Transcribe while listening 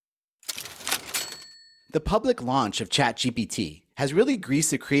The public launch of ChatGPT has really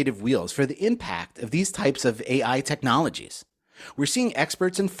greased the creative wheels for the impact of these types of AI technologies. We're seeing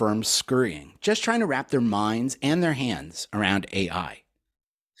experts and firms scurrying, just trying to wrap their minds and their hands around AI.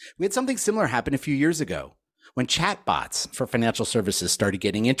 We had something similar happen a few years ago when chatbots for financial services started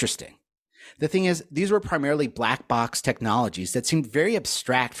getting interesting. The thing is, these were primarily black box technologies that seemed very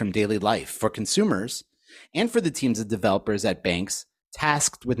abstract from daily life for consumers and for the teams of developers at banks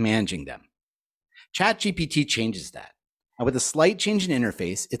tasked with managing them. ChatGPT changes that. And with a slight change in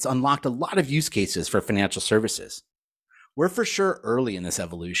interface, it's unlocked a lot of use cases for financial services. We're for sure early in this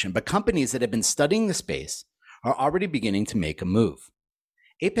evolution, but companies that have been studying the space are already beginning to make a move.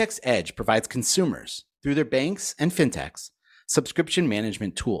 ApexEdge provides consumers, through their banks and fintechs, subscription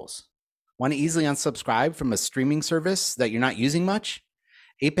management tools. Want to easily unsubscribe from a streaming service that you're not using much?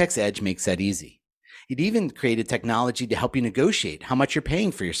 ApexEdge makes that easy. It even created technology to help you negotiate how much you're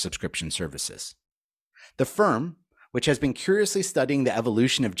paying for your subscription services. The firm, which has been curiously studying the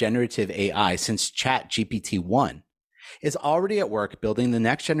evolution of generative AI since ChatGPT 1, is already at work building the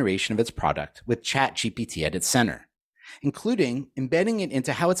next generation of its product with ChatGPT at its center, including embedding it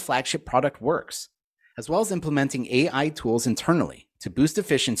into how its flagship product works, as well as implementing AI tools internally to boost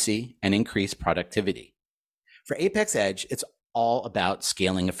efficiency and increase productivity. For ApexEdge, it's all about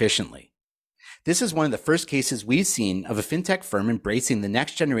scaling efficiently. This is one of the first cases we've seen of a fintech firm embracing the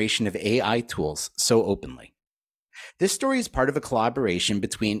next generation of AI tools so openly. This story is part of a collaboration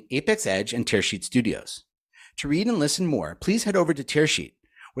between ApexEdge and Tearsheet Studios. To read and listen more, please head over to Tearsheet,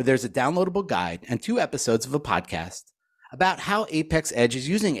 where there's a downloadable guide and 2 episodes of a podcast about how ApexEdge is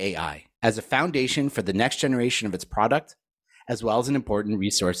using AI as a foundation for the next generation of its product, as well as an important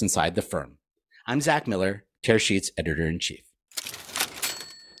resource inside the firm. I'm Zach Miller, Tearsheet's editor-in-chief.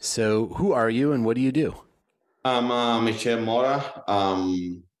 So who are you and what do you do? I'm Michel Mora.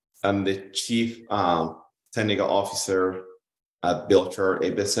 I'm the chief technical officer at Builder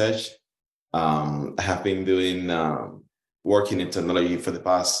ApexEdge. I have been doing working in technology for the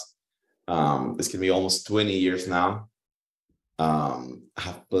past, it's going to be almost 20 years now. I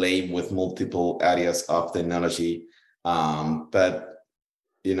have played with multiple areas of technology, but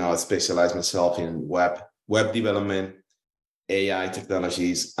I specialize myself in web development, AI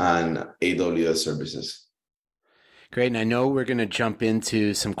technologies, and AWS services. Great. And I know we're going to jump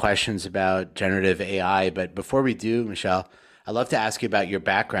into some questions about generative AI, but before we do, Michel, I'd love to ask you about your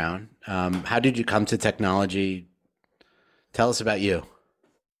background. How did you come to technology? Tell us about you.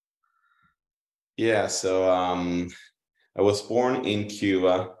 Yeah, so I was born in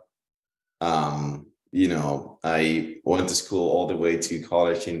Cuba. I went to school all the way to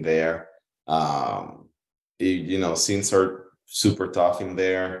college in there. Things are super tough in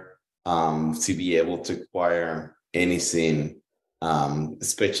there to be able to acquire anything,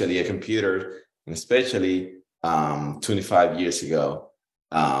 especially a computer, and especially 25 years ago.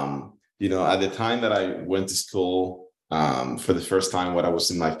 At the time that I went to school for the first time when I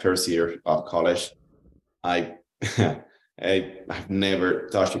was in my first year of college, I've never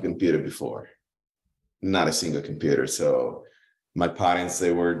touched a computer before, not a single computer. So my parents,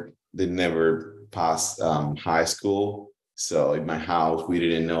 they never passed high school. So in my house, we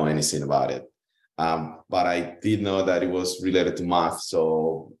didn't know anything about it. But I did know that it was related to math.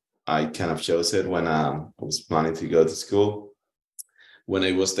 So I kind of chose it when I was planning to go to school. When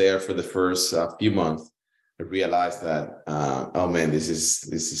I was there for the first few months, I realized that, oh man, this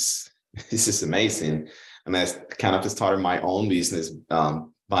is amazing. And I kind of started my own business,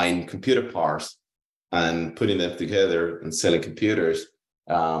 buying computer parts and putting them together and selling computers.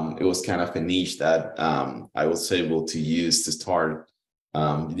 It was kind of a niche that I was able to use to start,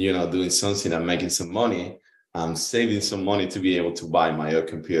 doing something and making some money, saving some money to be able to buy my own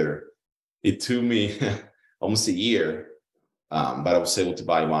computer. It took me almost a year, but I was able to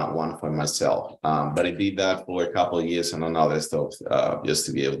buy one for myself. But I did that for a couple of years and another stuff just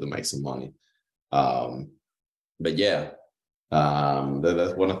to be able to make some money. But yeah,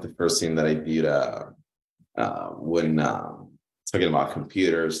 that's one of the first things that I did when talking about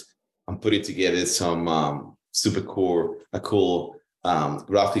computers. I'm putting together some super cool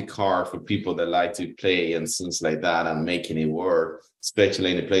graphic card for people that like to play and things like that, and making it work,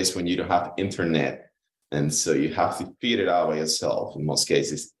 especially in a place when you don't have internet. And so you have to figure it out by yourself in most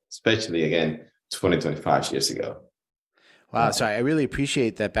cases, especially, again, 25 years ago. Wow. So I really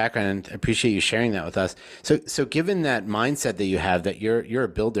appreciate that background. I appreciate you sharing that with us. So given that mindset that you have, that you're a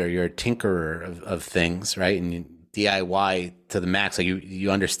builder, you're a tinkerer of things, right? And you DIY to the max. Like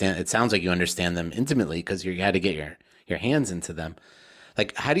you understand, it sounds like you understand them intimately because you had to get your hands into them.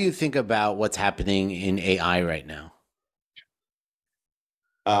 Like, how do you think about what's happening in AI right now?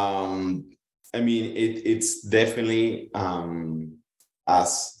 I mean, it's definitely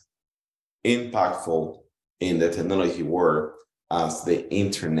as impactful in the technology world as the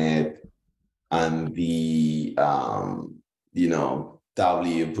internet and the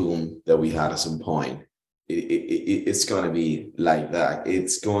W boom that we had at some point. It's going to be like that.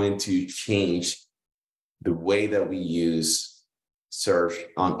 It's going to change the way that we use search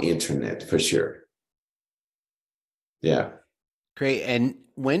on internet for sure. Yeah. Great. And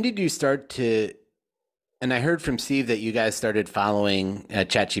when did you start to? And I heard from Steve that you guys started following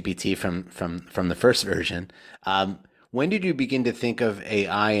ChatGPT from the first version. When did you begin to think of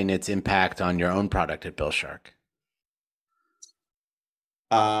AI and its impact on your own product at Bill Shark?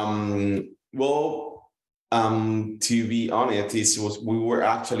 Well, to be honest, we were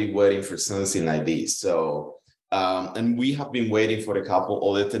actually waiting for something like this. So, and we have been waiting for a couple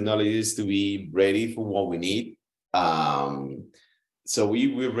other technologies to be ready for what we need. So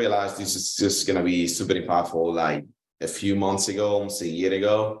we realized this is just going to be super impactful. Like a few months ago, almost a year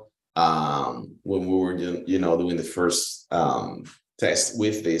ago, when we were doing the first test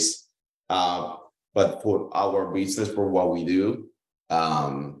with this. But for our business, for what we do,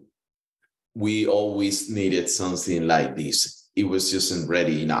 we always needed something like this. It was just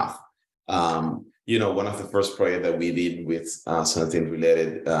ready enough. One of the first projects that we did with something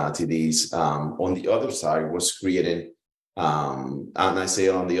related to this on the other side was creating, and I say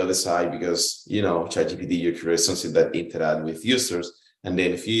on the other side because, ChatGPT, you create something that interact with users. And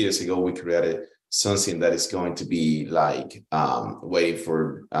then a few years ago, we created something that is going to be like waiting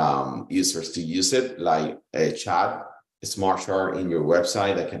for users to use it, like a smart chat in your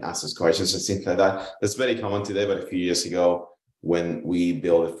website that can ask us questions and things like that. That's very common today, but a few years ago, when we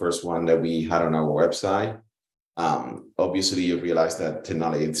built the first one that we had on our website, obviously you realize that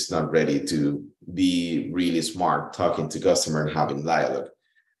technology is not ready to be really smart, talking to customer and having dialogue.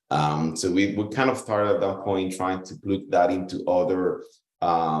 So we kind of started at that point trying to plug that into other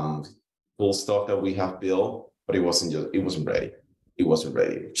cool stuff that we have built, but it wasn't ready. It wasn't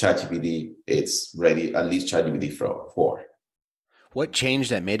ready. ChatGPT, it's ready, at least ChatGPT 4. What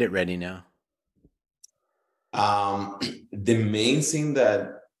changed that made it ready now? The main thing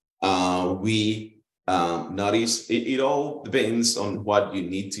that we notice, it all depends on what you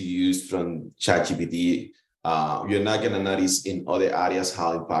need to use from ChatGPT. You're not going to notice in other areas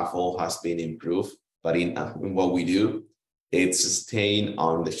how impactful has been improved, but in what we do, it's staying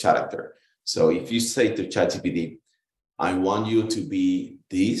on the character. So if you say to ChatGPT, I want you to be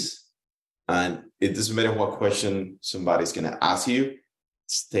this, and it doesn't matter what question somebody's going to ask you,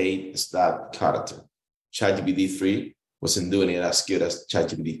 stay as that character. ChatGPT 3 wasn't doing it as good as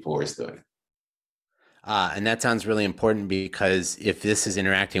ChatGPT 4 is doing. And that sounds really important because if this is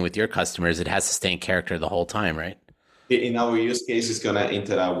interacting with your customers, it has to stay in character the whole time, right? In our use case, it's going to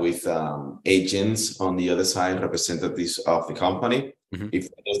interact with agents on the other side, representatives of the company. Mm-hmm. If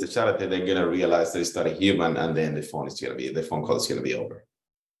there's the charity, they're going to realize that it's not a human, and then the phone call is going to be over.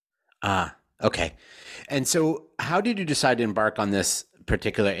 Okay. And so how did you decide to embark on this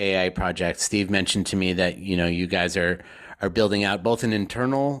particular AI project? Steve mentioned to me that, you guys are building out both an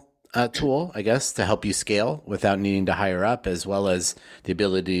internal tool, I guess, to help you scale without needing to hire up, as well as the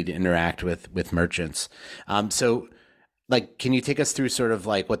ability to interact with merchants. So can you take us through sort of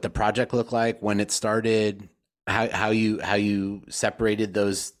like what the project looked like, when it started, how you separated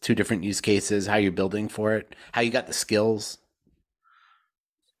those two different use cases, how you're building for it, how you got the skills?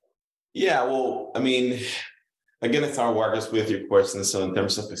 Yeah, well, I mean, again, it's our workers with your questions. So in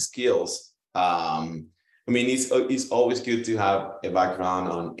terms of the skills, it's always good to have a background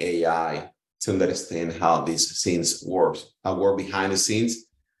on AI to understand how these things work behind the scenes.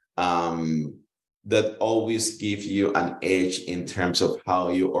 That always gives you an edge in terms of how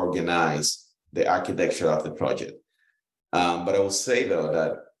you organize the architecture of the project. But I will say, though,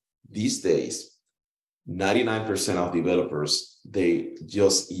 that these days, 99% of developers, they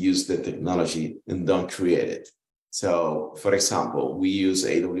just use the technology and don't create it. So, for example, we use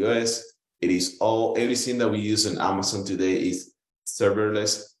AWS. It is everything that we use in Amazon today is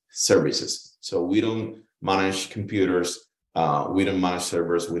serverless services. So we don't manage computers, we don't manage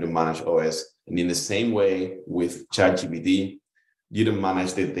servers, we don't manage OS. And in the same way with ChatGPT, you don't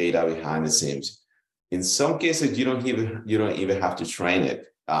manage the data behind the scenes. In some cases, you don't even have to train it.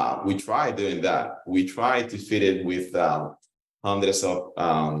 We tried doing that. We tried to fit it with hundreds of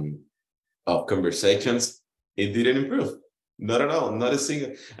conversations. It didn't improve. Not at all. Not a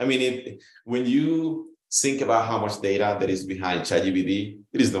single. When you think about how much data that is behind ChatGPT,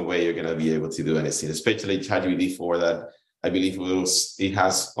 there is no way you're going to be able to do anything, especially ChatGPT 4 that I believe it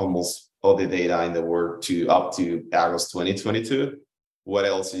has almost all the data in the world up to August 2022. what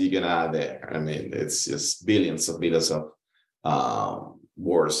else are you gonna add there? I mean, it's just billions of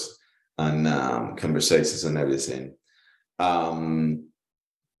words and conversations and everything.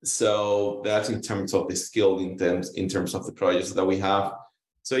 So that's in terms of the skill, in terms of the projects that we have.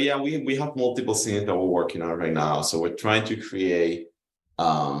 So yeah, we have multiple things that we're working on right now. So we're trying to create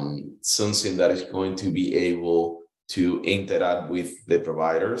something that is going to be able to interact with the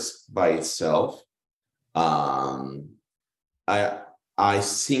providers by itself. I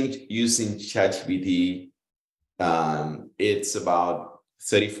think using ChatGPT, it's about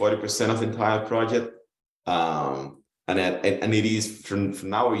 30-40% of the entire project. And it is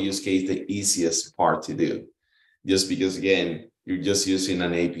from our use case the easiest part to do, just because again you're just using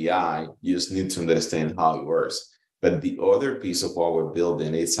an API, you just need to understand how it works. But the other piece of what we're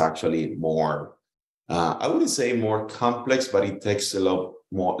building is actually more, I wouldn't say more complex, but it takes a lot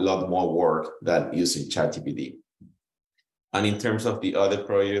more work than using ChatGPT. And in terms of the other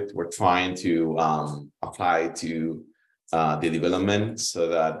project, we're trying to apply to the development so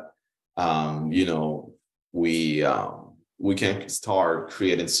that we can start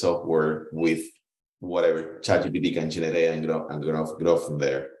creating software with whatever ChatGPT can generate and grow from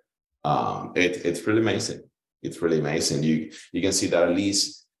there. It's really amazing. It's really amazing. You can see that at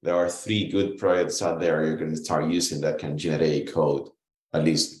least there are 3 good projects out there you're going to start using that can generate code, at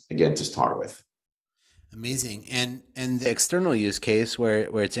least again to start with. Amazing. And the external use case where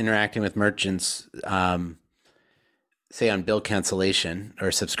it's interacting with merchants, say on bill cancellation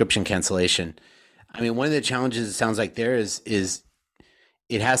or subscription cancellation. I mean, one of the challenges it sounds like there is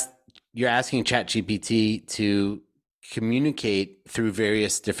you're asking ChatGPT to communicate through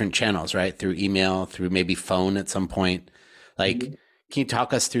various different channels, right? Through email, through maybe phone at some point. Like, can you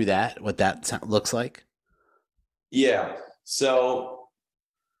talk us through that, what that looks like? Yeah. So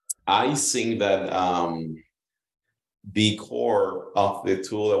I think that the core of the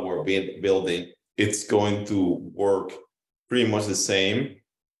tool that we're building, it's going to work pretty much the same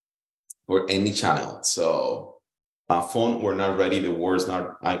for any channel. So phone, we're not ready. The word's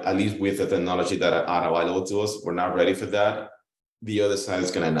not, at least with the technology that are available to us, we're not ready for that. The other side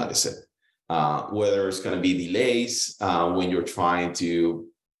is going to notice it. Whether it's going to be delays when you're trying to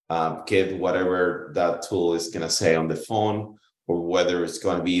get whatever that tool is going to say on the phone, or whether it's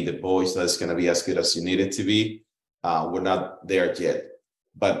going to be the voice that's going to be as good as you need it to be. We're not there yet.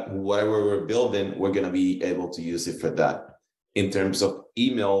 But whatever we're building, we're going to be able to use it for that. In terms of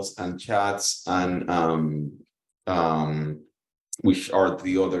emails and chats and which are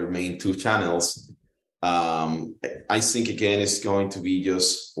the other main 2 channels, I think again it's going to be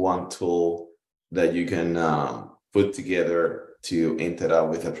just one tool that you can put together to interact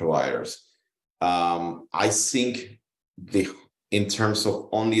with the providers. I think in terms of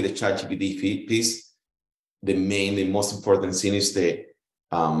only the ChatGPT piece, the most important thing is the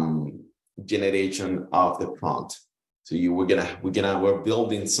generation of the prompt. So we're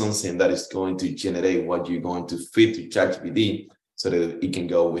building something that is going to generate what you're going to feed to ChatGPT so that it can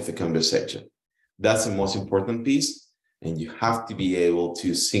go with the conversation. That's the most important piece. And you have to be able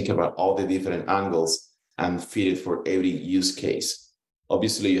to think about all the different angles and feed it for every use case.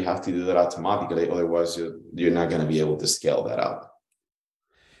 Obviously, you have to do that automatically. Otherwise, you're not going to be able to scale that up.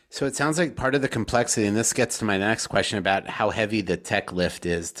 So it sounds like part of the complexity, and this gets to my next question about how heavy the tech lift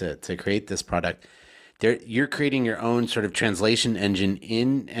is to create this product. You're creating your own sort of translation engine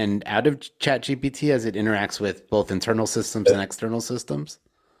in and out of ChatGPT as it interacts with both internal systems and external systems?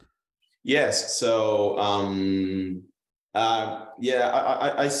 Yes. So,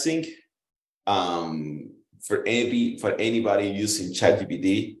 I think for anybody using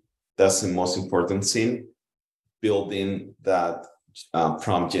ChatGPT, that's the most important thing, building that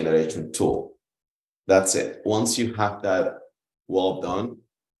prompt generation tool. That's it. Once you have that well done,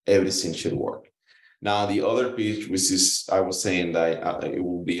 everything should work. Now, the other piece, which is, I was saying that it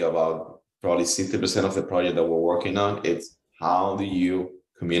will be about probably 60% of the project that we're working on, it's how do you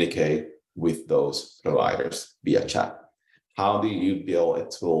communicate with those providers via chat? How do you build a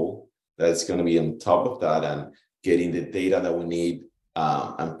tool that's going to be on top of that and getting the data that we need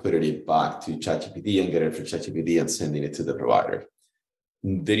and putting it back to ChatGPT and getting it from ChatGPT and sending it to the provider?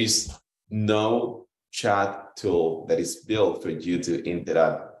 There is no chat tool that is built for you to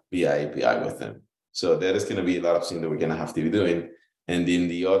interact via API with them. So there is going to be a lot of things that we're going to have to be doing. And then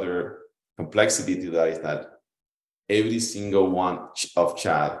the other complexity to that is that every single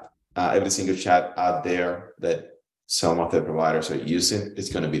every single chat out there that some of the providers are using is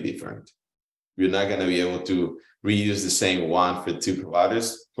going to be different. You're not going to be able to reuse the same one for 2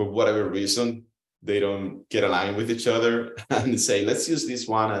 providers for whatever reason. They don't get aligned with each other and say, let's use this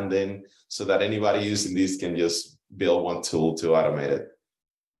one. And then so that anybody using this can just build one tool to automate it.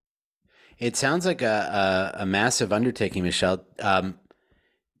 It sounds like a massive undertaking, Michelle.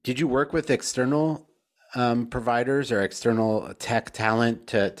 Did you work with external providers or external tech talent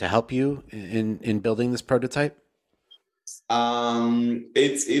to help you in building this prototype?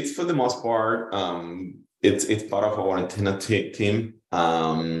 It's for the most part, it's part of our antenna team.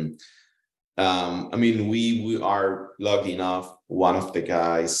 I mean, we are lucky enough. One of the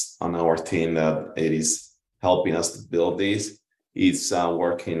guys on our team that it is helping us to build this is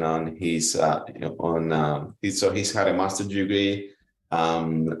working on his he's had a master's degree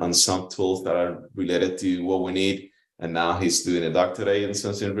on some tools that are related to what we need, and now he's doing a doctorate in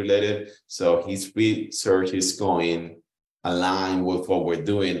something related. So his research is going align with what we're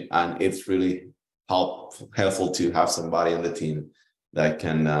doing, and it's really helpful to have somebody on the team that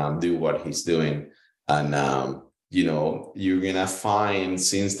can do what he's doing. And you're gonna find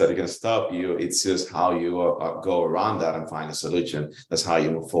things that are gonna stop you. It's just how you go around that and find a solution. That's how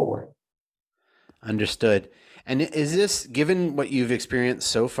you move forward. Understood. And is this, given what you've experienced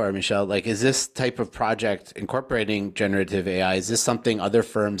so far, Michelle, like, is this type of project incorporating generative AI, is this something other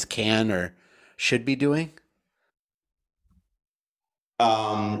firms can or should be doing?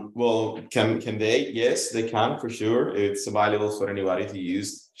 Well, can they? Yes, they can for sure. It's available for anybody to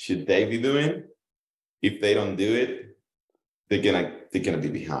use. Should they be doing? If they don't do it, they're gonna be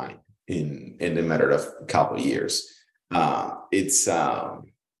behind in a matter of a couple of years. It's I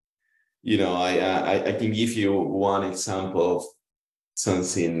can give you one example of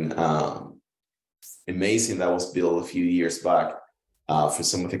something amazing that was built a few years back for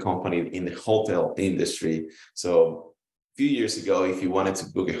some of the companies in the hotel industry. So a few years ago, if you wanted to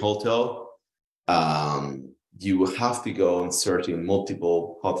book a hotel, you will have to go and search in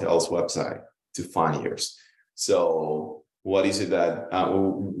multiple hotels' website to find yours. So what is it that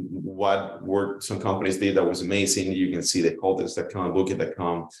what work some companies did that was amazing? You can see the hotels.com,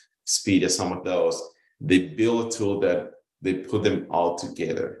 booking.com, Expedia, some of those. They build a tool that they put them all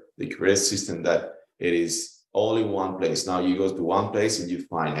together. They create a system that it is all in one place. Now you go to one place and you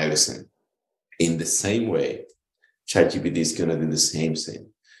find everything. In the same way, ChatGPT is going to do the same thing.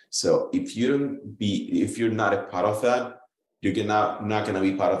 So if you're not a part of that, you're not going to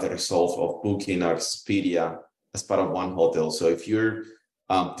be part of the result of Booking or Expedia as part of one hotel. So if you're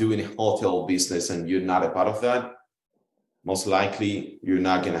doing a hotel business and you're not a part of that, most likely you're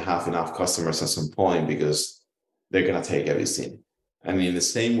not going to have enough customers at some point because they're going to take everything. And in the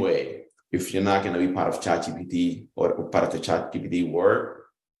same way, if you're not going to be part of ChatGPT or part of the ChatGPT world,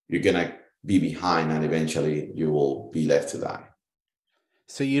 you're going to be behind and eventually you will be left to die.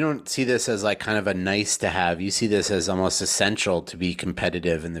 So you don't see this as like kind of a nice to have. You see this as almost essential to be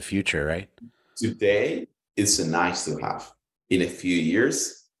competitive in the future, right? Today, it's a nice to have. In a few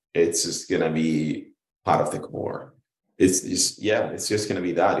years, it's just going to be part of the core. It's just going to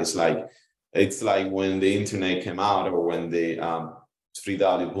be that. It's like when the internet came out or when the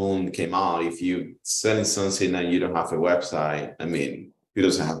 3W boom came out. If you selling something and you don't have a website, I mean, who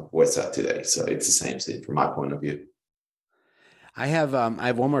doesn't have a website today? So it's the same thing from my point of view. I have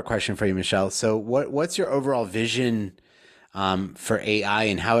one more question for you, Michelle. So what's your overall vision for AI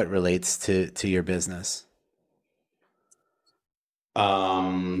and how it relates to your business?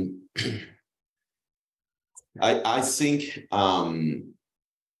 I think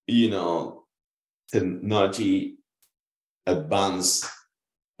technology advance.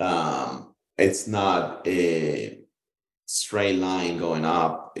 It's not a straight line going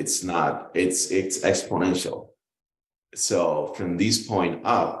up. It's exponential. So from this point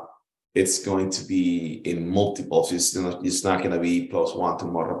up, it's going to be in multiples. It's not going to be +1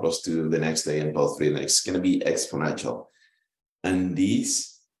 tomorrow, +2 the next day, and +3 the next. It's going to be exponential. And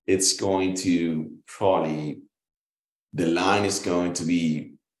it's going to probably, the line is going to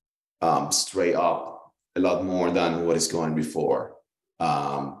be straight up a lot more than what is going before.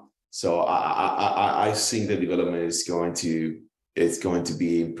 So I think the development is going to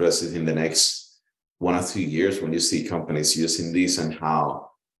be impressive in the next 1 or 2 years when you see companies using this and how,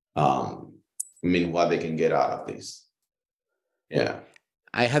 what they can get out of this. Yeah.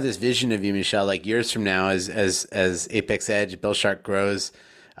 I have this vision of you, Michelle, like years from now as ApexEdge, Bill Shark grows,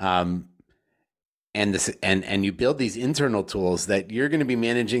 and you build these internal tools that you're going to be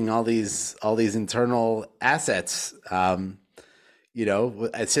managing all these internal assets,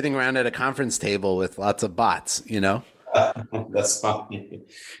 sitting around at a conference table with lots of bots, That's funny.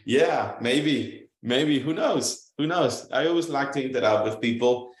 Yeah, maybe, who knows? I always like to interact with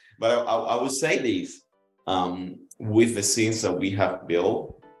people, but I would say this, with the things that we have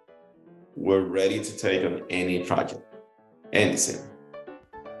built, we're ready to take on any project, anything.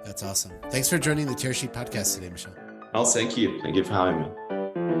 That's awesome. Thanks for joining the Tearsheet podcast today, Michelle. Oh, thank you. Thank you for having me.